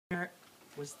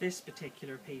was this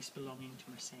particular piece belonging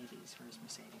to Mercedes. Where's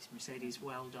Mercedes? Mercedes,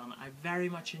 well done. I very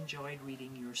much enjoyed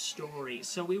reading your story.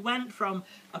 So we went from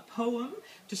a poem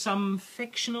to some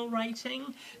fictional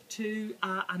writing to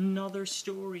another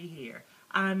story here.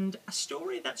 And a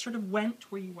story that sort of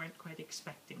went where you weren't quite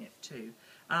expecting it to.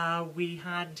 We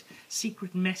had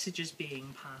secret messages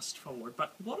being passed forward.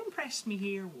 But what impressed me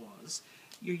here was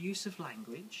your use of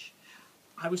language.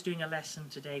 I was doing a lesson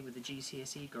today with the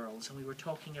GCSE girls, and we were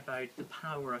talking about the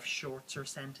power of shorter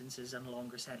sentences and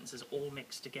longer sentences all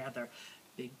mixed together.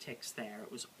 Big ticks there.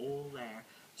 It was all there.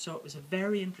 So it was a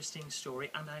very interesting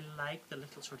story, and I like the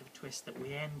little sort of twist that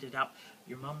we ended up.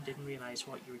 Your mum didn't realise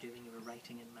what you were doing. You were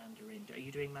writing in Mandarin. Are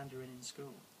you doing Mandarin in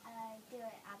school? I do it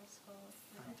out of school.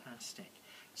 Fantastic.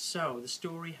 So the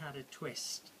story had a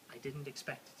twist. I didn't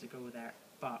expect it to go there,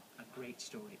 but a great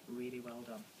story. Really well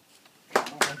done.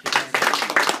 Thank you very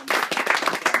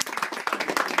much.